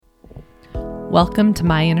Welcome to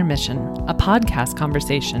My Innermission, a podcast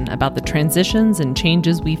conversation about the transitions and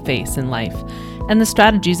changes we face in life and the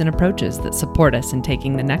strategies and approaches that support us in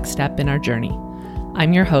taking the next step in our journey.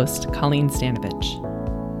 I'm your host, Colleen Stanevich.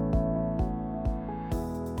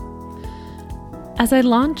 As I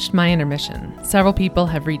launched My Innermission, several people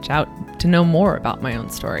have reached out to know more about my own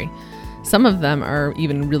story. Some of them are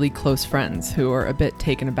even really close friends who are a bit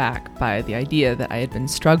taken aback by the idea that I had been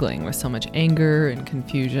struggling with so much anger and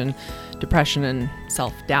confusion, depression, and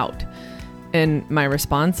self-doubt. And my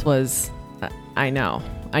response was, I know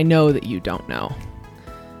that you don't know.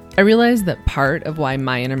 I realized that part of why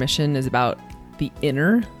My Innermission is about the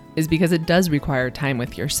inner is because it does require time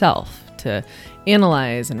with yourself to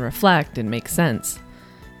analyze and reflect and make sense.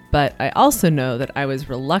 But I also know that I was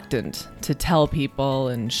reluctant to tell people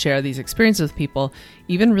and share these experiences with people,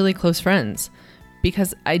 even really close friends,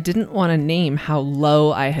 because I didn't want to name how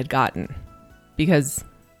low I had gotten. Because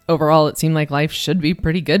overall, it seemed like life should be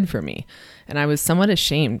pretty good for me, and I was somewhat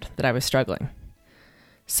ashamed that I was struggling.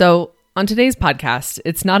 So on today's podcast,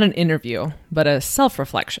 it's not an interview, but a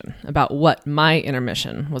self-reflection about what my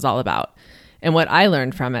intermission was all about and what I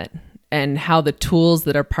learned from it, and how the tools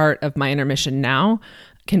that are part of my intermission now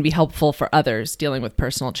can be helpful for others dealing with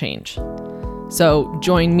personal change. So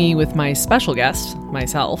join me with my special guest,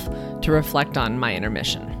 myself, to reflect on my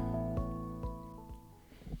intermission.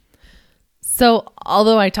 So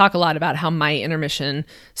although I talk a lot about how my intermission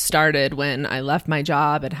started when I left my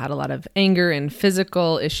job and had a lot of anger and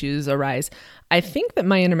physical issues arise, I think that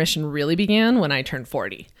my intermission really began when I turned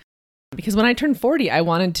 40. Because when I turned 40, I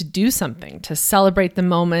wanted to do something to celebrate the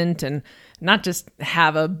moment and not just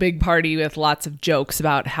have a big party with lots of jokes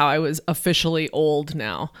about how I was officially old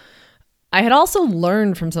now. I had also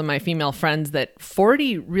learned from some of my female friends that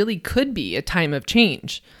 40 really could be a time of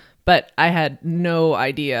change, but I had no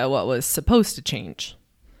idea what was supposed to change.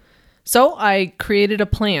 So I created a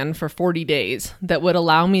plan for 40 days that would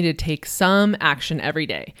allow me to take some action every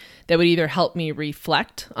day that would either help me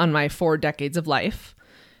reflect on my 4 decades of life,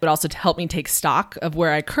 but also to help me take stock of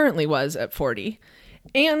where I currently was at 40,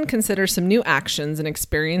 and consider some new actions and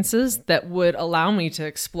experiences that would allow me to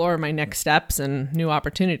explore my next steps and new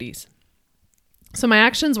opportunities. So my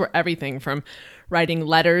actions were everything from writing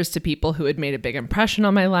letters to people who had made a big impression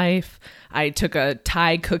on my life. I took a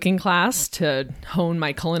Thai cooking class to hone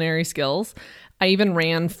my culinary skills. I even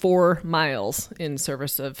ran 4 miles in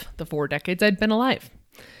service of the 4 decades I'd been alive.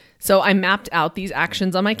 So I mapped out these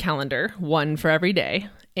actions on my calendar, one for every day,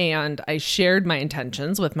 and I shared my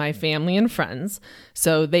intentions with my family and friends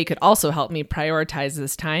so they could also help me prioritize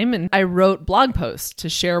this time. And I wrote blog posts to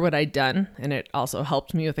share what I'd done, and it also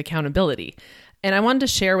helped me with accountability. And I wanted to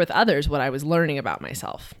share with others what I was learning about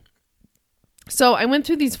myself. So I went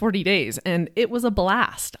through these 40 days, and it was a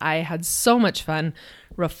blast. I had so much fun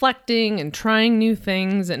reflecting and trying new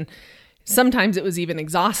things, and sometimes it was even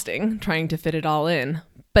exhausting trying to fit it all in.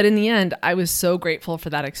 But in the end, I was so grateful for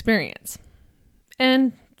that experience.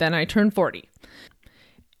 And then I turned 40.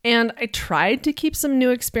 And I tried to keep some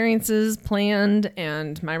new experiences planned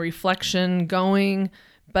and my reflection going,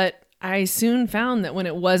 but I soon found that when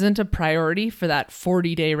it wasn't a priority for that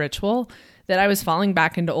 40-day ritual, that I was falling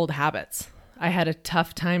back into old habits. I had a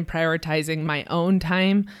tough time prioritizing my own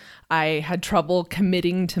time. I had trouble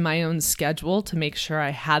committing to my own schedule to make sure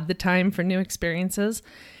I had the time for new experiences.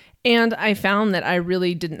 And I found that I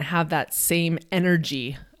really didn't have that same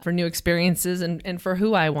energy for new experiences and for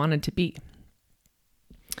who I wanted to be.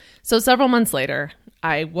 So several months later,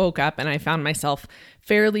 I woke up and I found myself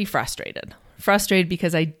fairly frustrated. Frustrated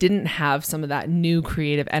because I didn't have some of that new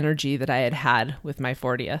creative energy that I had had with my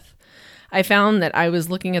 40th. I found that I was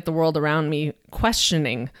looking at the world around me,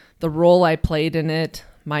 questioning the role I played in it,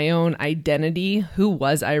 my own identity, who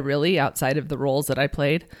was I really outside of the roles that I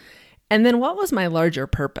played, and then what was my larger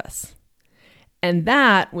purpose? And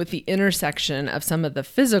that, with the intersection of some of the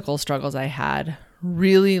physical struggles I had,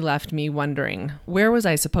 really left me wondering, where was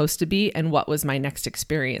I supposed to be and what was my next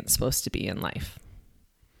experience supposed to be in life?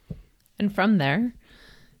 And from there,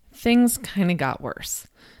 things kind of got worse.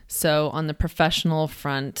 So on the professional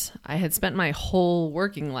front, I had spent my whole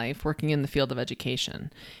working life working in the field of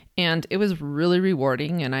education. And it was really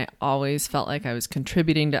rewarding, and I always felt like I was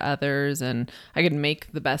contributing to others and I could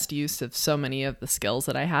make the best use of so many of the skills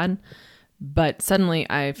that I had. But suddenly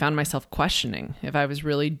I found myself questioning if I was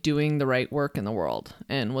really doing the right work in the world,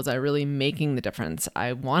 and was I really making the difference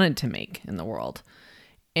I wanted to make in the world?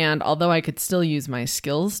 And although I could still use my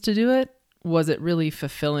skills to do it, was it really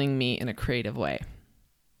fulfilling me in a creative way?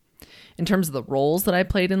 In terms of the roles that I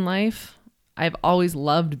played in life, I've always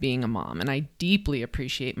loved being a mom, and I deeply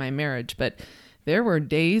appreciate my marriage, but There were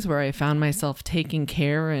days where I found myself taking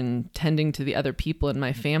care and tending to the other people in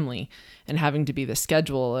my family and having to be the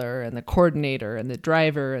scheduler and the coordinator and the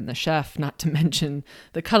driver and the chef, not to mention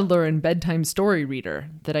the cuddler and bedtime story reader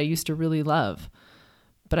that I used to really love.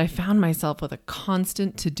 But I found myself with a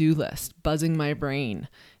constant to-do list buzzing my brain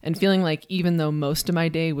and feeling like even though most of my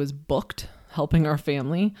day was booked helping our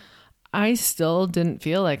family, I still didn't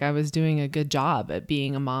feel like I was doing a good job at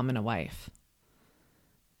being a mom and a wife.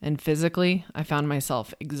 And physically, I found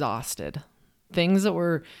myself exhausted. Things that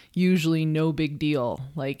were usually no big deal,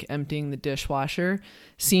 like emptying the dishwasher,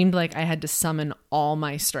 seemed like I had to summon all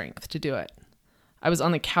my strength to do it. I was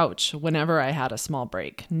on the couch whenever I had a small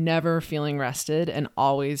break, never feeling rested and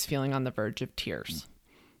always feeling on the verge of tears.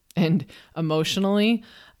 And emotionally,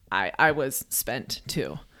 I was spent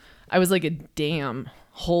too. I was like a dam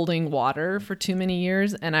holding water for too many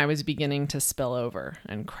years, and I was beginning to spill over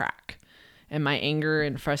and crack. And my anger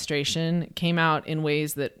and frustration came out in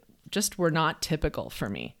ways that just were not typical for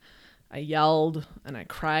me. I yelled and I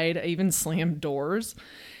cried. I even slammed doors.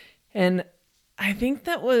 And I think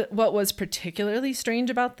that what was particularly strange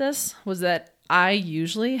about this was that I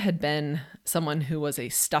usually had been someone who was a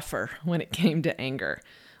stuffer when it came to anger.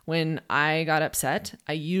 When I got upset,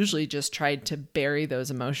 I usually just tried to bury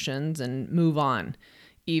those emotions and move on,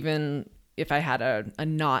 even if I had a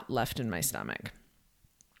knot left in my stomach.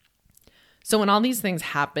 So when all these things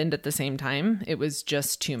happened at the same time, it was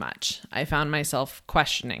just too much. I found myself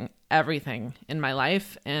questioning everything in my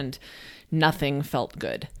life, and nothing felt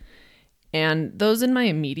good. And those in my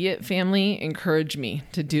immediate family encouraged me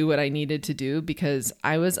to do what I needed to do because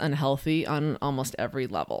I was unhealthy on almost every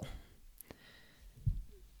level.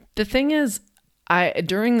 The thing is,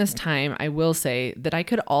 during this time, I will say that I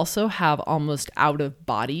could also have almost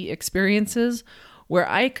out-of-body experiences where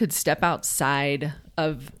I could step outside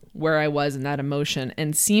of where I was in that emotion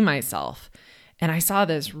and see myself. And I saw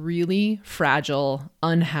this really fragile,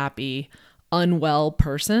 unhappy, unwell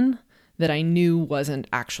person that I knew wasn't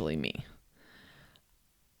actually me.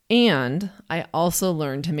 And I also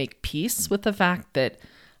learned to make peace with the fact that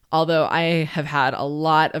although I have had a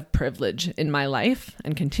lot of privilege in my life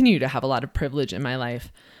and continue to have a lot of privilege in my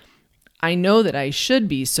life, I know that I should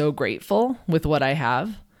be so grateful with what I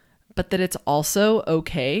have, but that it's also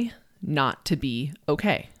okay not to be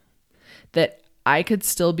okay. That I could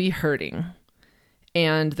still be hurting,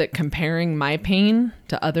 and that comparing my pain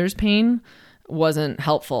to others' pain wasn't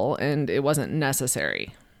helpful and it wasn't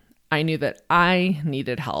necessary. I knew that I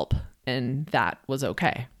needed help, and that was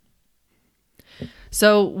okay.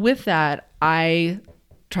 So with that, I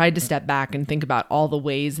tried to step back and think about all the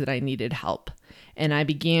ways that I needed help. And I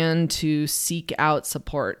began to seek out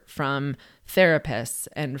support from therapists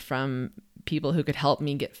and from people who could help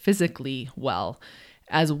me get physically well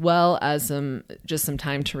as some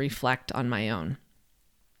time to reflect on my own.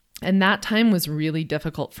 And that time was really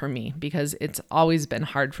difficult for me because it's always been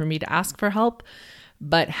hard for me to ask for help.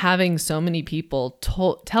 But having so many people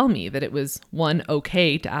tell me that it was, one,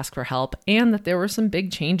 okay to ask for help and that there were some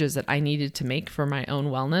big changes that I needed to make for my own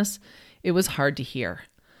wellness, it was hard to hear.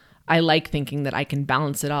 I like thinking that I can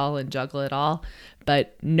balance it all and juggle it all,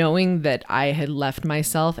 but knowing that I had left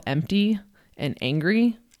myself empty and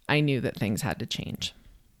angry, I knew that things had to change.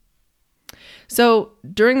 So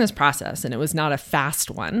during this process, and it was not a fast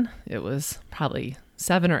one, it was probably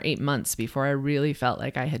 7 or 8 months before I really felt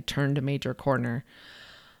like I had turned a major corner,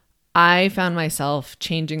 I found myself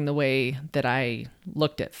changing the way that I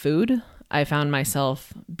looked at food. I found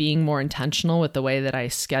myself being more intentional with the way that I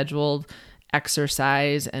scheduled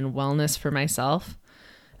exercise and wellness for myself.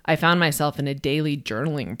 I found myself in a daily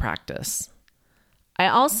journaling practice. I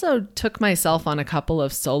also took myself on a couple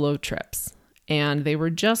of solo trips, and they were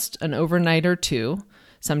just an overnight or two,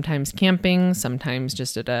 sometimes camping, sometimes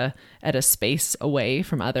just at a space away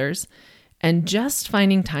from others, and just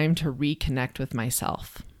finding time to reconnect with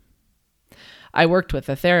myself. I worked with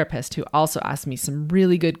a therapist who also asked me some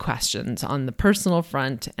really good questions on the personal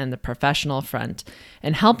front and the professional front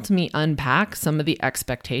and helped me unpack some of the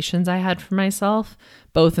expectations I had for myself,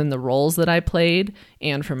 both in the roles that I played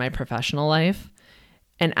and for my professional life,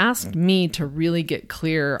 and asked me to really get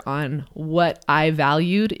clear on what I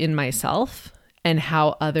valued in myself and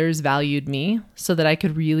how others valued me so that I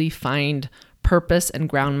could really find purpose and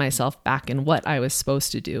ground myself back in what I was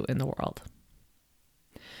supposed to do in the world.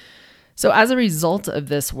 So as a result of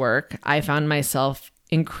this work, I found myself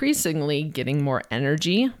increasingly getting more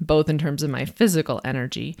energy, both in terms of my physical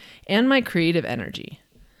energy and my creative energy.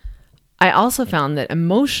 I also found that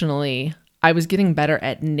emotionally, I was getting better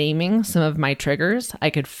at naming some of my triggers. I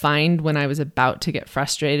could find when I was about to get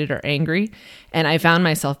frustrated or angry, and I found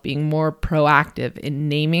myself being more proactive in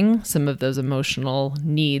naming some of those emotional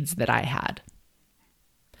needs that I had.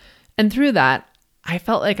 And through that, I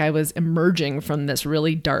felt like I was emerging from this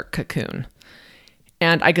really dark cocoon.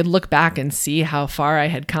 And I could look back and see how far I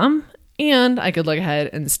had come, and I could look ahead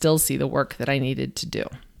and still see the work that I needed to do.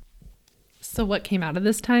 So what came out of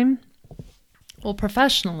this time? Well,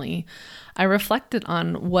 professionally, I reflected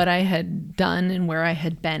on what I had done and where I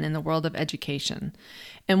had been in the world of education.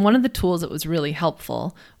 And one of the tools that was really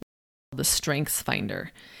helpful was the Strengths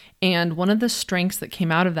Finder. And one of the strengths that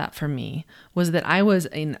came out of that for me was that I was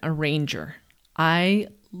an arranger. I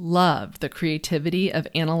loved the creativity of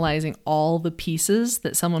analyzing all the pieces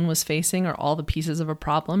that someone was facing or all the pieces of a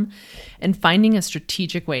problem and finding a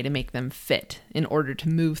strategic way to make them fit in order to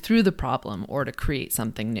move through the problem or to create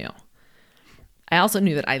something new. I also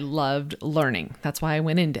knew that I loved learning. That's why I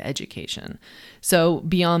went into education. So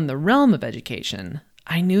beyond the realm of education,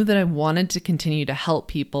 I knew that I wanted to continue to help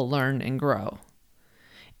people learn and grow.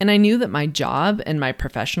 And I knew that my job and my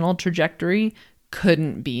professional trajectory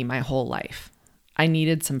couldn't be my whole life. I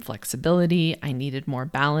needed some flexibility. I needed more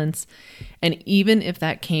balance. And even if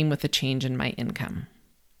that came with a change in my income.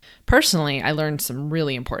 Personally, I learned some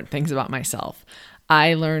really important things about myself.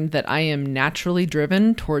 I learned that I am naturally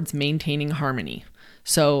driven towards maintaining harmony.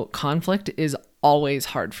 So conflict is always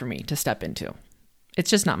hard for me to step into. It's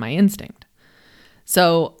just not my instinct.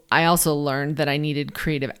 So I also learned that I needed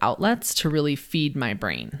creative outlets to really feed my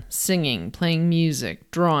brain. Singing, playing music,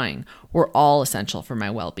 drawing were all essential for my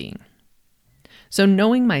well-being. So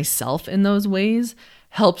knowing myself in those ways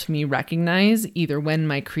helped me recognize either when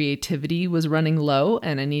my creativity was running low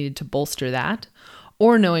and I needed to bolster that,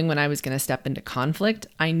 or knowing when I was going to step into conflict.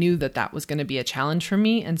 I knew that that was going to be a challenge for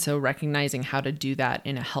me, and so recognizing how to do that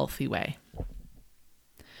in a healthy way.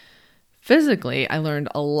 Physically, I learned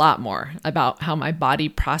a lot more about how my body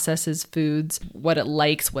processes foods, what it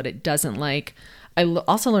likes, what it doesn't like. I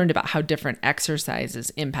also learned about how different exercises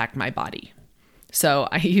impact my body. So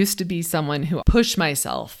I used to be someone who pushed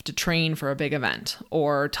myself to train for a big event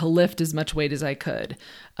or to lift as much weight as I could,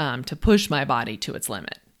 to push my body to its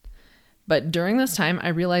limit. But during this time, I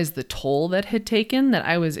realized the toll that had taken, that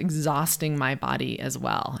I was exhausting my body as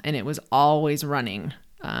well. And it was always running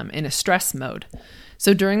in a stress mode.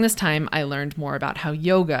 So during this time, I learned more about how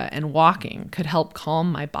yoga and walking could help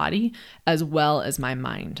calm my body as well as my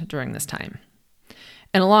mind during this time.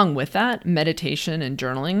 And along with that, meditation and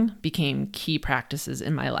journaling became key practices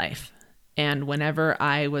in my life. And whenever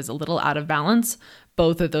I was a little out of balance,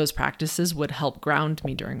 both of those practices would help ground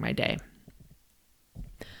me during my day.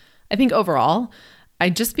 I think overall, I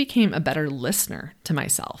just became a better listener to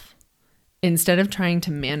myself. Instead of trying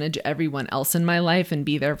to manage everyone else in my life and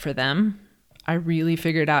be there for them, I really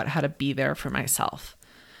figured out how to be there for myself.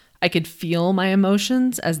 I could feel my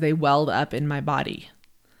emotions as they welled up in my body.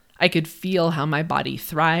 I could feel how my body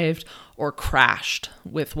thrived or crashed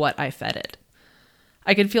with what I fed it.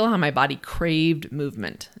 I could feel how my body craved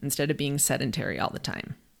movement instead of being sedentary all the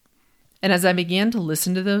time. And as I began to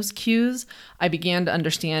listen to those cues, I began to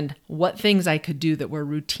understand what things I could do that were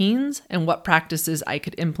routines and what practices I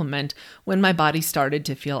could implement when my body started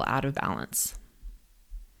to feel out of balance.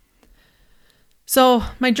 So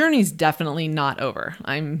my journey's definitely not over.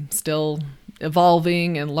 I'm still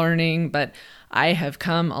evolving and learning, but I have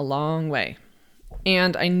come a long way.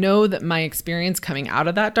 And I know that my experience coming out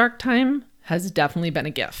of that dark time has definitely been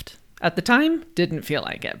a gift. At the time, didn't feel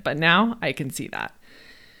like it, but now I can see that.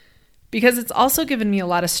 Because it's also given me a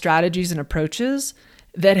lot of strategies and approaches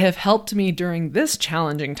that have helped me during this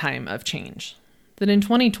challenging time of change. That in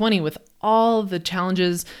 2020, with all the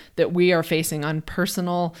challenges that we are facing on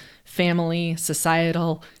personal, family,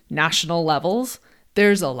 societal, national levels,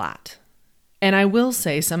 there's a lot. And I will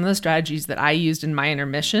say some of the strategies that I used in My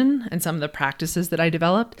Innermission and some of the practices that I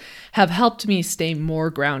developed have helped me stay more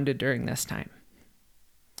grounded during this time.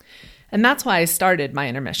 And that's why I started My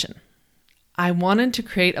Innermission. I wanted to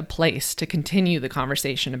create a place to continue the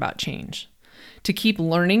conversation about change, to keep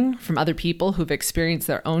learning from other people who've experienced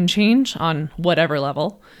their own change on whatever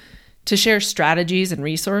level, to share strategies and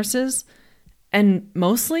resources, and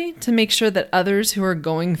mostly to make sure that others who are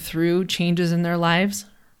going through changes in their lives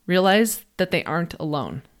realize that they aren't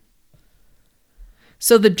alone.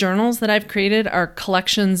 So the journals that I've created are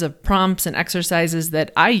collections of prompts and exercises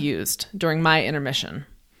that I used during my intermission.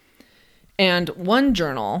 And one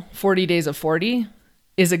journal, 40 Days of 40,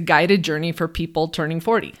 is a guided journey for people turning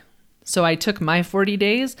 40. So I took my 40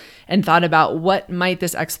 days and thought about what might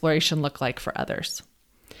this exploration look like for others.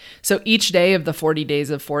 So each day of the 40 Days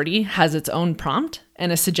of 40 has its own prompt,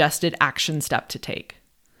 and a suggested action step to take.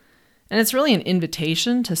 And it's really an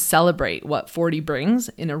invitation to celebrate what 40 brings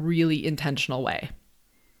in a really intentional way.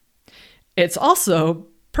 It's also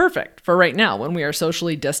perfect for right now when we are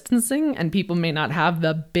socially distancing and people may not have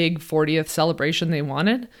the big 40th celebration they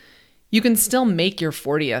wanted. You can still make your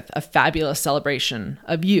 40th a fabulous celebration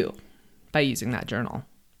of you by using that journal.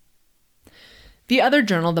 The other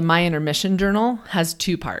journal, the My Innermission journal, has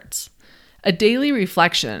 2 parts. A daily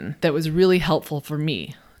reflection that was really helpful for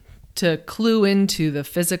me to clue into the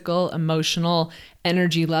physical, emotional,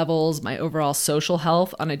 energy levels, my overall social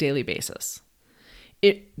health on a daily basis.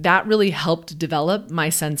 That really helped develop my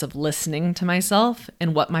sense of listening to myself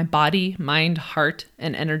and what my body, mind, heart,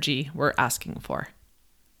 and energy were asking for.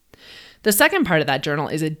 The second part of that journal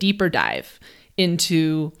is a deeper dive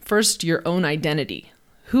into, first, your own identity.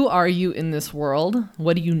 Who are you in this world?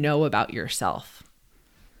 What do you know about yourself?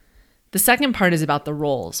 The second part is about the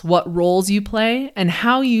roles, what roles you play and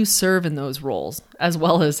how you serve in those roles, as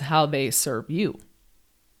well as how they serve you.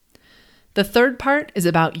 The third part is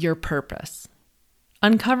about your purpose.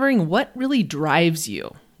 Uncovering what really drives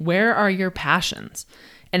you, where are your passions,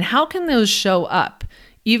 and how can those show up,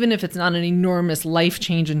 even if it's not an enormous life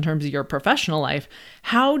change in terms of your professional life.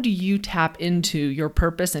 How do you tap into your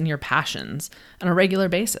purpose and your passions on a regular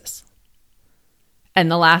basis?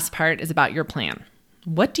 And the last part is about your plan.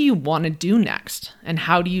 What do you want to do next, and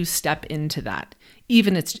how do you step into that,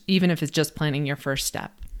 even if it's just planning your first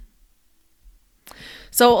step?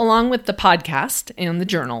 So along with the podcast and the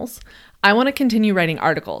journals, I want to continue writing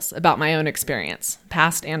articles about my own experience,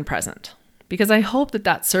 past and present, because I hope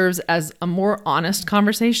that serves as a more honest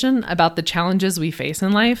conversation about the challenges we face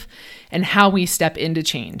in life and how we step into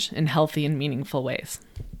change in healthy and meaningful ways.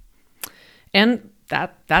 And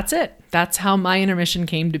that's it. That's how My Innermission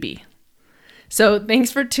came to be. So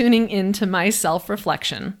thanks for tuning in to my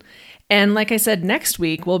self-reflection. And like I said, next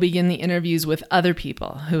week, we'll begin the interviews with other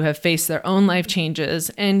people who have faced their own life changes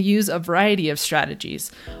and use a variety of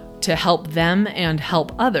strategies to help them and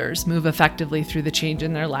help others move effectively through the change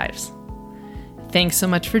in their lives. Thanks so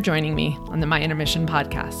much for joining me on the My Innermission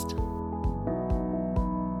podcast.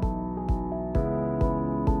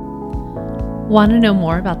 Want to know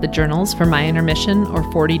more about the journals for My Innermission or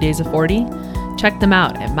 40 Days of 40? Check them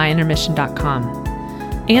out at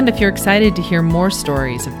myinnermission.com. And if you're excited to hear more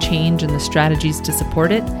stories of change and the strategies to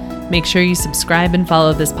support it, make sure you subscribe and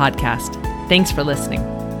follow this podcast. Thanks for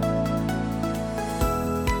listening.